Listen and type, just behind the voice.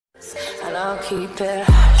and I'll keep it.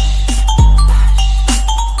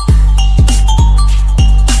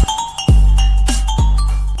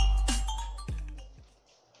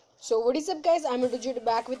 So what is up guys, I'm AndroidGeoid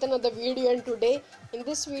back with another video, and today in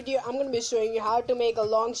this video I'm going to be showing you how to make a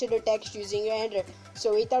long shadow text using your Android.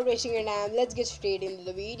 So without wasting your time, let's get straight into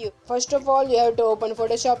the video. First of all, you have to open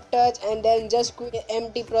Photoshop Touch and then just click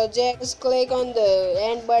empty project. Just click on the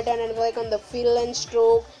end button and click on the fill and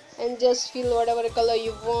stroke and just fill whatever color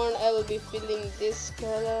you want. I will be filling this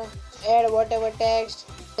color. Add whatever text.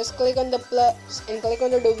 Just click on the plus and click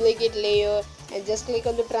on the duplicate layer and just click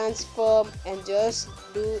on the transform and just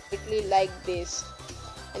do it like this.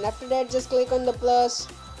 And after that, just click on the plus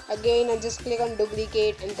again and just click on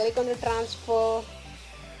duplicate and click on the transfer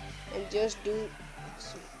and just do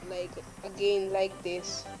like again like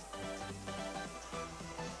this.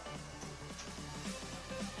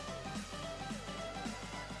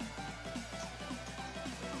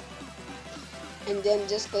 And then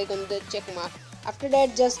just click on the check mark. After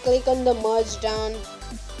that, just click on the merge down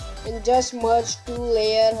and just merge two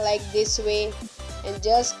layers like this way and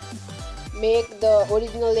just make the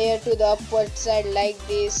original layer to the upward side like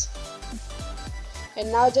this.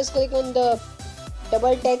 And now just click on the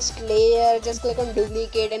double text layer, just click on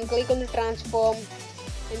duplicate and click on the transform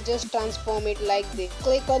and just transform it like this.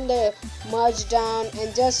 Click on the merge down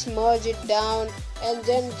and just merge it down, and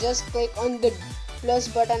then just click on the plus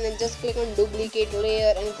button and just click on duplicate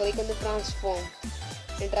layer and click on the transform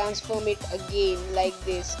and transform it again like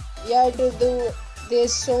this. You have to do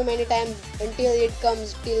this so many times until it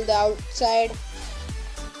comes till the outside.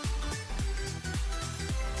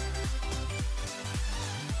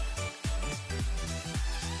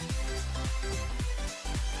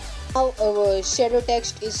 Now our shadow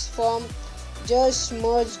text is formed. Just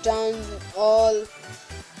merge down all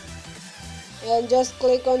and just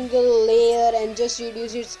click on the layer and just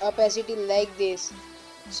reduce its opacity like this.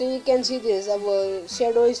 So you can see this, our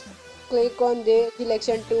shadow is. Click on the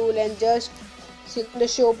selection tool and just select the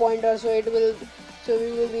show pointer, so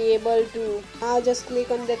we will be able to. Now just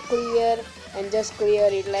click on the clear and just clear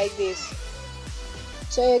it like this.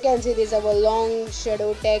 So you can see this, our long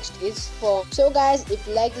shadow text is formed. So guys, if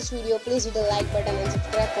you like this video, please hit the like button and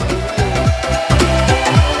subscribe for more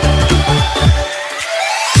videos.